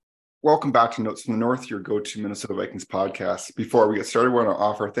Welcome back to Notes from the North, your go-to Minnesota Vikings podcast. Before we get started, we want to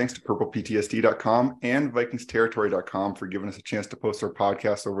offer thanks to purpleptsd.com and vikingsterritory.com for giving us a chance to post our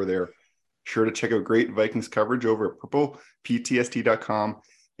podcast over there. Sure to check out great Vikings coverage over at purpleptsd.com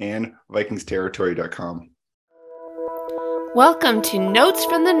and vikingsterritory.com. Welcome to Notes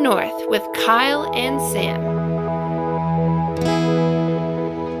from the North with Kyle and Sam.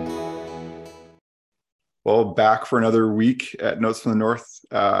 Well, back for another week at Notes from the North.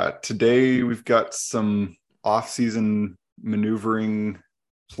 Today, we've got some off-season maneuvering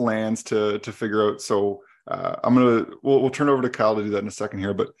plans to figure out. So we'll turn over to Kyle to do that in a second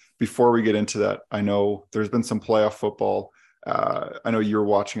here. But before we get into that, I know there's been some playoff football. I know you were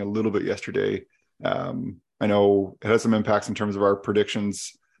watching a little bit yesterday. I know it has some impacts in terms of our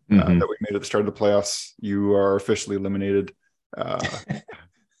predictions that we made at the start of the playoffs. You are officially eliminated.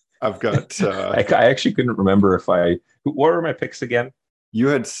 I've got. I actually couldn't remember what were my picks again? You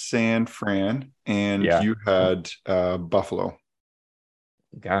had San Fran and you had Buffalo.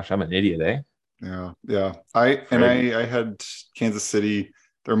 Gosh, I'm an idiot, eh? Yeah. I had Kansas City.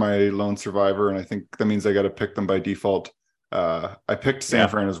 They're my lone survivor, and I think that means I got to pick them by default. I picked San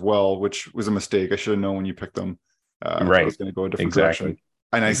Fran as well, which was a mistake. I should have known when you picked them. Right. I was going to go a different direction.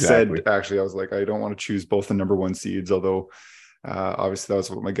 And I said, actually, I was like, I don't want to choose both the number one seeds, although obviously that was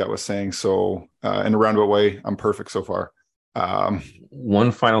what my gut was saying. So in a roundabout way, I'm perfect so far.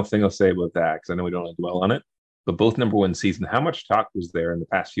 One final thing I'll say about that, because I know we don't want to dwell on it, but both number one seeds, and how much talk was there in the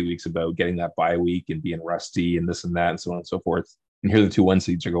past few weeks about getting that bye week and being rusty and this and that and so on and so forth. And here the 2 1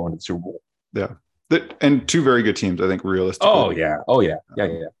 seeds are going to the Super Bowl. Yeah. And two very good teams, I think, realistically. Oh, yeah.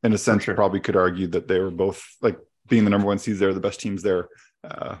 In a sense, you probably could argue that they were both, like, being the number one seeds, they're the best teams there.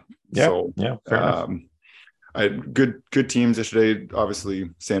 Fair enough. I had good teams yesterday. Obviously,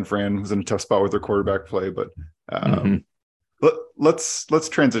 San Fran was in a tough spot with their quarterback play, but let's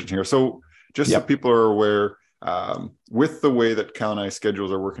transition here. So just so people are aware, with the way that Cal and I's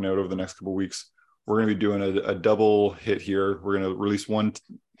schedules are working out over the next couple of weeks, we're going to be doing a double hit here. We're going to release one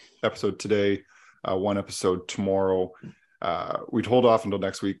episode today, one episode tomorrow. We'd hold off until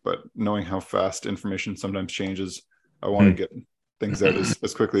next week, but knowing how fast information sometimes changes, I want to get things out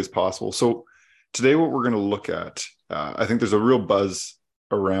as quickly as possible. So today, what we're going to look at, I think there's a real buzz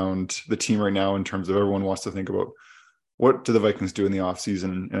around the team right now in terms of everyone wants to think about what do the Vikings do in the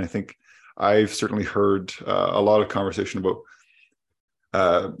offseason. And I think I've certainly heard a lot of conversation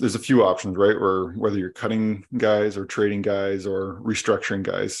about there's a few options, right? Or whether you're cutting guys or trading guys or restructuring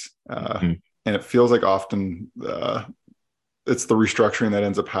guys. And it feels like often it's the restructuring that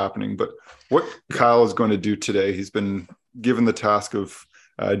ends up happening. But what Kyle is going to do today, he's been given the task of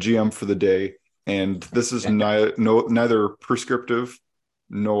GM for the day. And this is neither prescriptive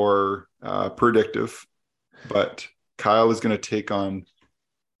nor predictive, but Kyle is going to take on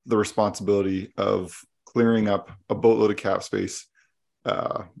the responsibility of clearing up a boatload of cap space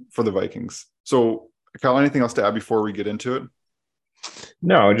for the Vikings. So, Kyle, anything else to add before we get into it?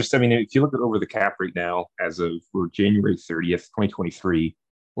 No, if you look at over the cap right now, as of January 30th, 2023,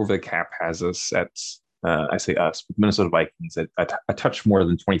 over the cap has us at, I say us, Minnesota Vikings at a touch more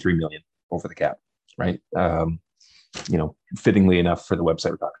than 23 million over the cap, right? Fittingly enough for the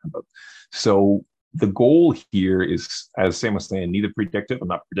website we're talking about. So the goal here is, as Sam was saying, neither predictive. I'm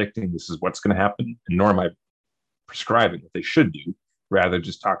not predicting this is what's going to happen, and nor am I prescribing what they should do. Rather,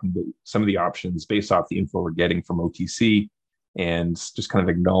 just talking about some of the options based off the info we're getting from OTC, and just kind of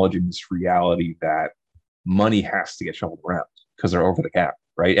acknowledging this reality that money has to get shuffled around because they're over the cap,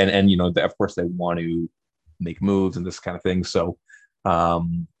 right? And of course, they want to make moves and this kind of thing. So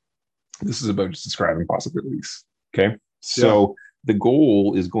this is about just describing possibilities. Okay. So the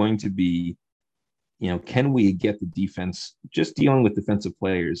goal is going to be, can we get the defense, just dealing with defensive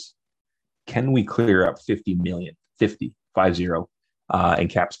players, can we clear up 50 million, 50 in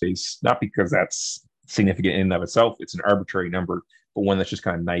cap space? Not because that's significant in and of itself. It's an arbitrary number, but one that's just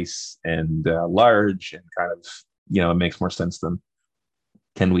kind of nice and large and kind of, it makes more sense than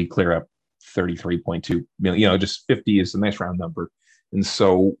can we clear up 33.2 million, just 50 is a nice round number. And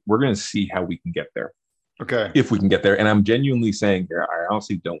so we're going to see how we can get there. Okay. If we can get there. And I'm genuinely saying here, I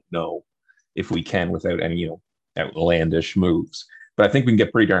honestly don't know if we can without any, outlandish moves, but I think we can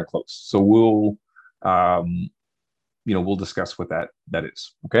get pretty darn close. So we'll discuss what that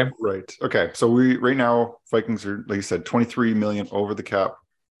is. Okay. Right. Okay. So right now, Vikings are, like you said, 23 million over the cap.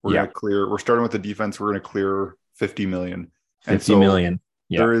 We're going to clear, we're starting with the defense. We're going to clear 50 million. And 50 million.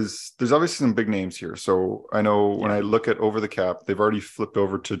 Yeah. There's obviously some big names here. So I know when I look at over the cap, they've already flipped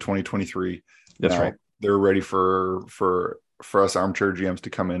over to 2023. That's right. They're ready for us armchair GMs to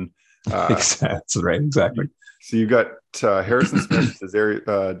come in. That's right. Exactly. So you've got Harrison Smith,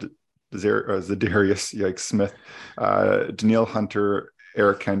 Zadarius, yikes, Smith, Danielle Hunter,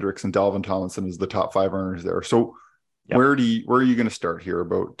 Eric Kendricks, and Dalvin Tomlinson as the top 5 earners there. So where are you going to start here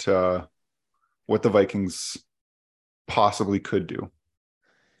about what the Vikings possibly could do?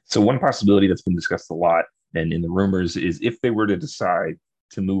 So one possibility that's been discussed a lot and in the rumors is if they were to decide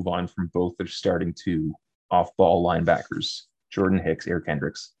to move on from both their starting 2 off-ball linebackers, Jordan Hicks, Eric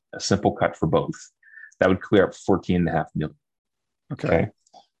Kendricks, a simple cut for both, that would clear up $14.5 million. Okay.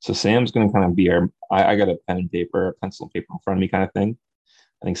 So Sam's going to kind of be I got a pen and paper, a pencil and paper in front of me kind of thing.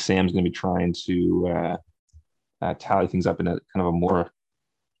 I think Sam's going to be trying to tally things up in a kind of a more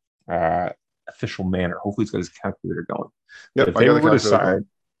official manner. Hopefully he's got his calculator going. Yep, if they were to decide,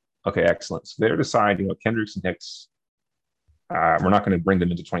 okay, excellent. So they're deciding, Kendricks and Hicks, we're not going to bring them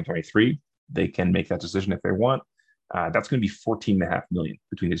into 2023. They can make that decision if they want. That's going to be $14.5 million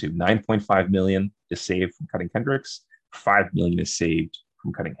between the two. $9.5 million is saved from cutting Kendricks. $5 million is saved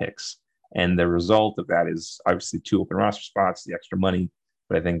from cutting Hicks. And the result of that is obviously 2 open roster spots, the extra money,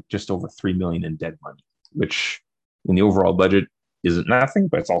 but I think just over $3 million in dead money, which in the overall budget isn't nothing,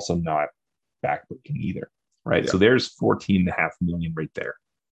 but it's also not backbreaking either, right? Yeah. So there's $14.5 million right there.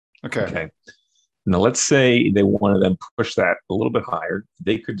 Okay. Now let's say they want to then push that a little bit higher.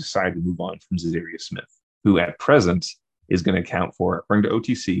 They could decide to move on from Zadarius Smith, who at present is going to account for, according to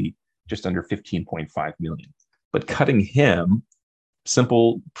OTC, just under $15.5 million. But cutting him,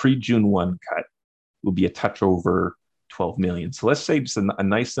 simple pre-June 1 cut, will be a touch over $12 million. So let's say just a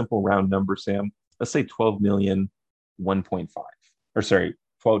nice simple round number, Sam. Let's say $12 million, 1.5, or sorry,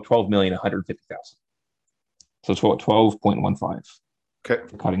 $12 million, 150,000. So 12.15. Okay.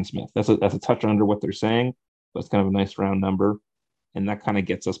 For cutting Smith. That's a touch under what they're saying. That's kind of a nice round number. And that kind of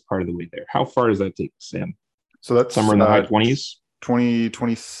gets us part of the way there. How far does that take, Sam? So that's somewhere in the high 20s?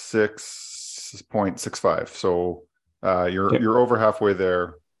 26.65. So you're over halfway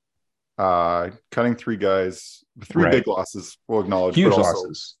there. Cutting 3 guys, 3 big losses, we'll acknowledge. Huge but also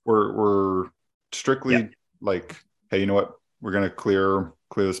losses. We're strictly like, hey, you know what? We're gonna clear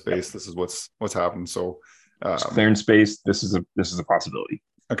the space. This is what's happened. So clearing space, this is a possibility.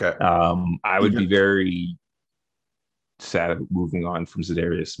 Okay. I would be very sad about moving on from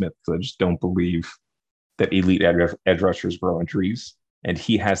Zadarius Smith because I just don't believe that elite edge rushers grow on trees, and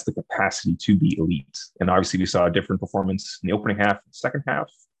he has the capacity to be elite. And obviously, we saw a different performance in the opening half, and second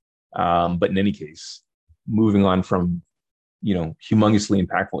half. But in any case, moving on from humongously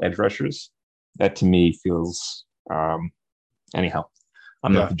impactful edge rushers, that to me feels anyhow.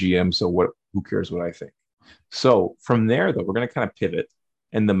 I'm not the GM, so who cares what I think? So from there, though, we're going to kind of pivot.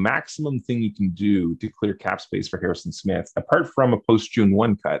 And the maximum thing you can do to clear cap space for Harrison Smith, apart from a post-June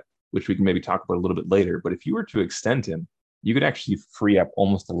 1 cut, which we can maybe talk about a little bit later, but if you were to extend him, you could actually free up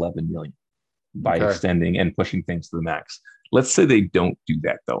almost $11 million by extending and pushing things to the max. Let's say they don't do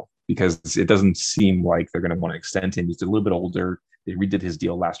that, though, because it doesn't seem like they're going to want to extend him. He's a little bit older. They redid his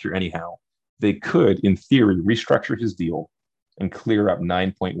deal last year anyhow. They could, in theory, restructure his deal and clear up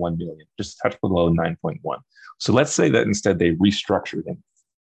 $9.1 million, just a touch below 9.1. So let's say that instead they restructure him.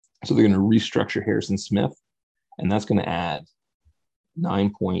 So they're going to restructure Harrison Smith, and that's going to add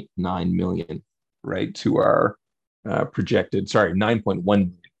 $9.9 million, right, to our projected, 9.1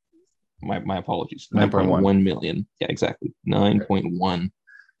 million. My apologies. 9.1 million. Yeah, exactly. 9.1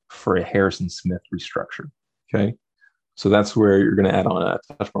 for a Harrison Smith restructure. Okay. So that's where you're going to add on a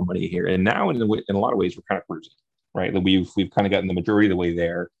touch more money here. And now in a lot of ways, we're kind of cruising, right? We've kind of gotten the majority of the way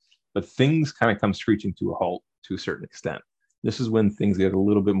there, but things kind of come screeching to a halt to a certain extent. This is when things get a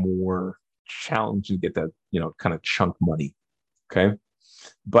little bit more challenging to get that, kind of chunk money. Okay.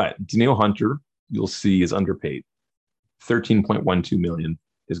 But Danielle Hunter, you'll see, is underpaid. $13.12 million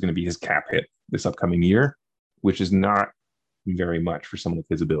is going to be his cap hit this upcoming year, which is not very much for someone with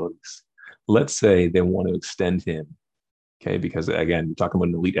his abilities. Let's say they want to extend him. Okay. Because again, you're talking about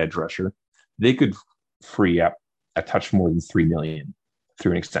an elite edge rusher. They could free up a touch more than $3 million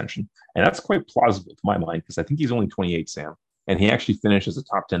through an extension. And that's quite plausible to my mind, because I think he's only 28, Sam. And he actually finished as a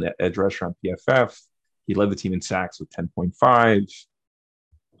top 10 edge rusher on PFF. He led the team in sacks with 10.5.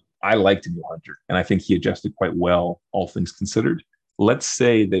 I like Danielle Hunter, and I think he adjusted quite well, all things considered. Let's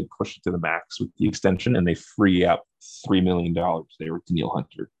say they push it to the max with the extension and they free up $3 million there with Danielle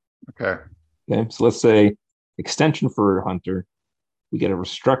Hunter. Okay. So let's say extension for Hunter. We get a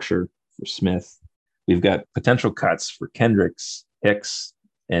restructure for Smith. We've got potential cuts for Kendricks, Hicks,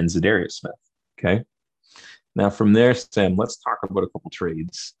 and Zadarius Smith. Okay. Now from there, Sam, let's talk about a couple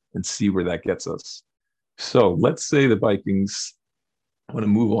trades and see where that gets us. So let's say the Vikings want to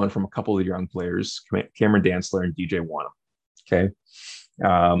move on from a couple of young players, Cameron Dantzler and DJ Wonnum. Okay.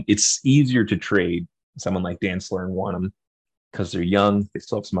 It's easier to trade someone like Dantzler and Wonnum because they're young, they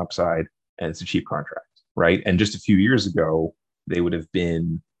still have some upside, and it's a cheap contract, right? And just a few years ago, they would have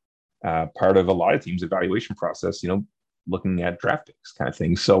been part of a lot of teams' evaluation process, looking at draft picks kind of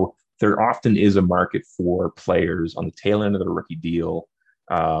thing. So there often is a market for players on the tail end of their rookie deal,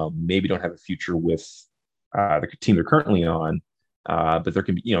 maybe don't have a future with the team they're currently on, but there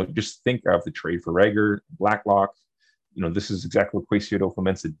can be, just think of the trade for Reagor, Blacklock. This is exactly what Kwesi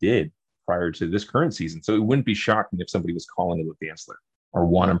Adofo-Mensah did prior to this current season. So it wouldn't be shocking if somebody was calling about Dantzler or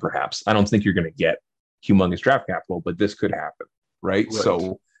want him, perhaps. I don't think you're going to get humongous draft capital, but this could happen, right?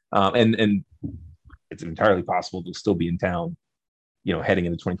 So, and it's entirely possible they'll still be in town, heading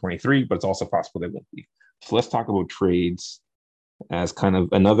into 2023, but it's also possible they won't be. So let's talk about trades as kind of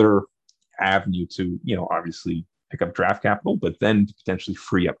another avenue to, obviously pick up draft capital, but then potentially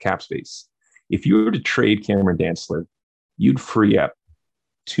free up cap space. If you were to trade Cameron Dantzler, you'd free up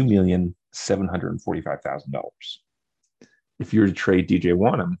 $2,745,000. If you were to trade DJ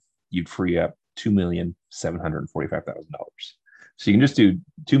Wonnum, you'd free up $2,745,000. So you can just do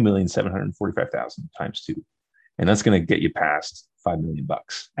 $2,745,000 times 2, and that's going to get you past $5 million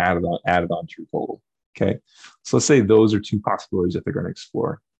added on to your total. Okay, so let's say those are two possibilities that they're going to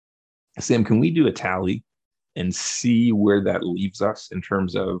explore. Sam, can we do a tally and see where that leaves us in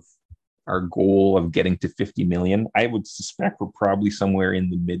terms of our goal of getting to 50 million? I would suspect we're probably somewhere in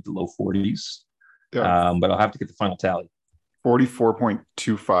the mid to low 40s, but I'll have to get the final tally.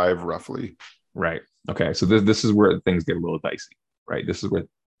 44.25 roughly. Right. Okay. So this is where things get a little dicey, right? This is where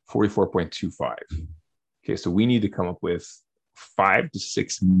 44.25. Okay. So we need to come up with $5 to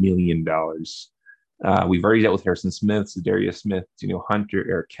 $6 million. We've already dealt with Harrison Smith, Za'Darius Smith, Hunter,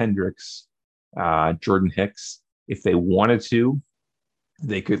 Eric Kendricks, Jordan Hicks. If they wanted to,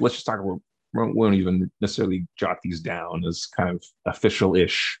 they could. Let's just talk about. We won't even necessarily jot these down as kind of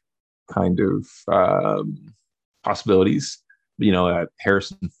official-ish kind of possibilities.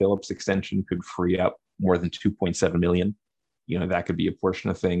 Harrison Phillips extension could free up more than 2.7 million. That could be a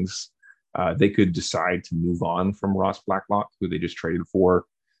portion of things. They could decide to move on from Ross Blacklock, who they just traded for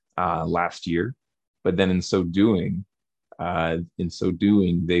last year. But then in so doing,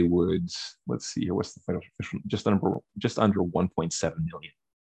 they would, let's see here, what's the financial official? Just under 1.7 million.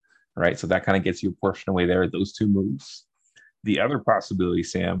 Right. So that kind of gets you a portion away there, those two moves. The other possibility,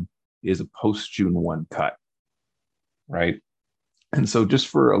 Sam, is a post June 1 cut. Right. And so just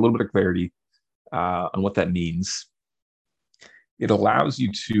for a little bit of clarity on what that means, it allows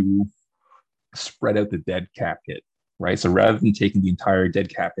you to spread out the dead cap hit. Right. So rather than taking the entire dead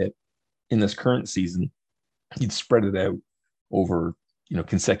cap hit in this current season, you'd spread it out over,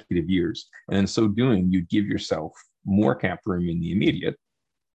 consecutive years. And in so doing, you'd give yourself more cap room in the immediate,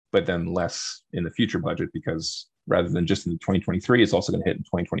 but then less in the future budget, because rather than just in 2023, it's also going to hit in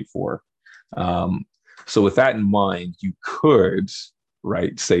 2024. So with that in mind, you could,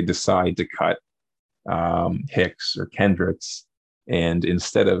 say decide to cut Hicks or Kendricks. And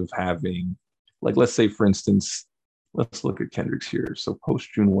instead of having, let's say, for instance, let's look at Kendricks here. So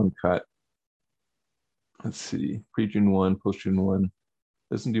post June 1 cut. Let's see, pre-June 1, post-June 1,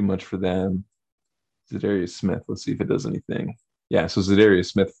 doesn't do much for them. Za'Darius Smith, let's see if it does anything. Yeah, so Za'Darius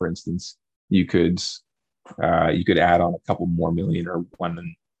Smith, for instance, you could add on a couple more million or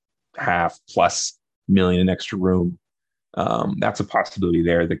 1.5 plus million in extra room. That's a possibility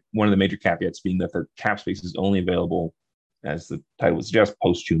there. One of the major caveats being that the cap space is only available, as the title would suggest,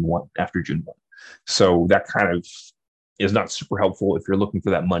 post-June 1, after June 1. So that kind of is not super helpful if you're looking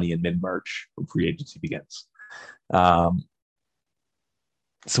for that money in mid-March when free agency begins.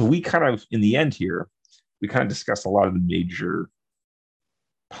 So we kind of, in the end here, we kind of discussed a lot of the major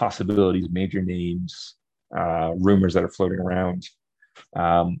possibilities, major names, rumors that are floating around.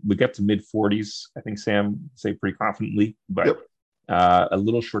 We got to mid-40s, I think, Sam, say pretty confidently, but a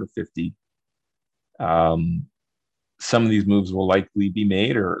little short of 50. Some of these moves will likely be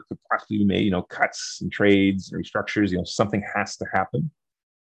made or could possibly be made, cuts and trades and restructures. Something has to happen.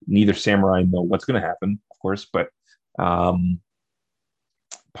 Neither Sam or I know what's going to happen, of course, but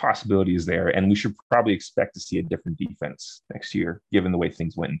possibility is there. And we should probably expect to see a different defense next year, given the way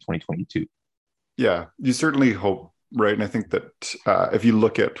things went in 2022. Yeah, you certainly hope, right? And I think that if you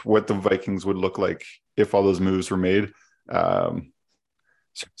look at what the Vikings would look like if all those moves were made,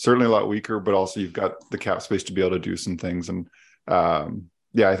 certainly a lot weaker, but also you've got the cap space to be able to do some things. And I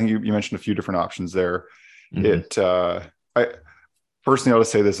think you mentioned a few different options there. Mm-hmm. I personally, I'll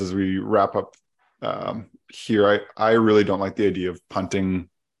just say this as we wrap up here. I really don't like the idea of punting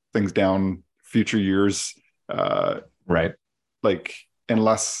things down future years. Right.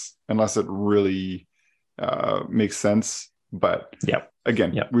 Unless it really makes sense. But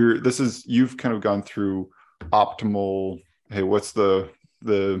again, you've kind of gone through optimal hey, what's the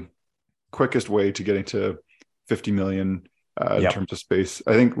quickest way to getting to 50 million in terms of space?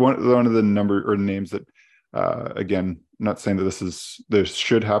 I think one of the number or names that, again, not saying that this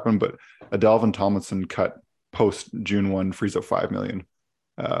should happen, but a Dalvin Tomlinson cut post June 1 frees up 5 million.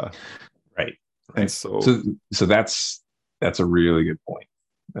 Right. And so that's a really good point.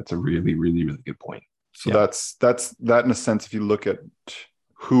 That's a really, really, really good point. So that's that in a sense. If you look at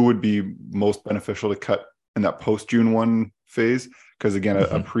who would be most beneficial to cut in that post June 1 phase, because again,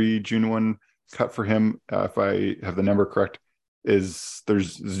 a pre June 1 cut for him, if I have the number correct, there's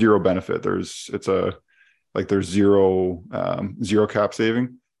zero benefit. There's zero cap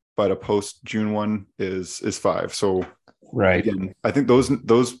saving, but a post June 1 is 5. So right. Again, I think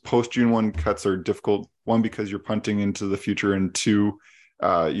those post June 1 cuts are difficult. One, because you're punting into the future, and two,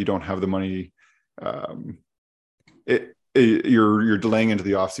 you don't have the money. You're delaying into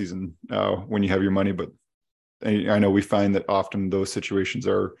the off season when you have your money. But I know we find that often those situations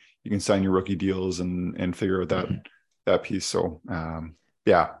are, you can sign your rookie deals and figure out that piece. So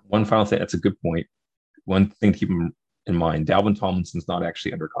One final thing. That's a good point. One thing to keep in mind: Dalvin Tomlinson's not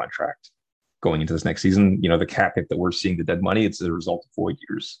actually under contract going into this next season. The cap hit that we're seeing, the dead money, it's a result of 4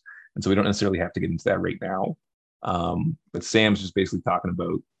 years, and so we don't necessarily have to get into that right now. But Sam's just basically talking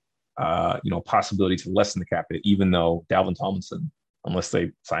about possibility to lessen the cap hit, even though Dalvin Tomlinson, unless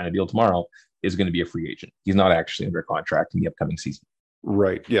they sign a deal tomorrow, is going to be a free agent. He's not actually under contract in the upcoming season.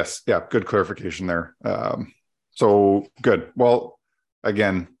 Right. Yes. Yeah. Good clarification there. So good. Well,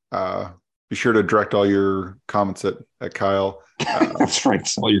 again, be sure to direct all your comments at Kyle. That's right.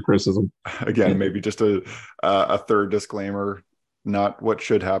 All your criticism. Again, maybe just a third disclaimer, not what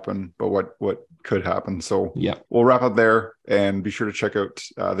should happen, but what could happen. So we'll wrap up there, and be sure to check out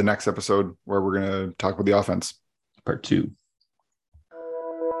the next episode where we're going to talk about the offense. Part 2.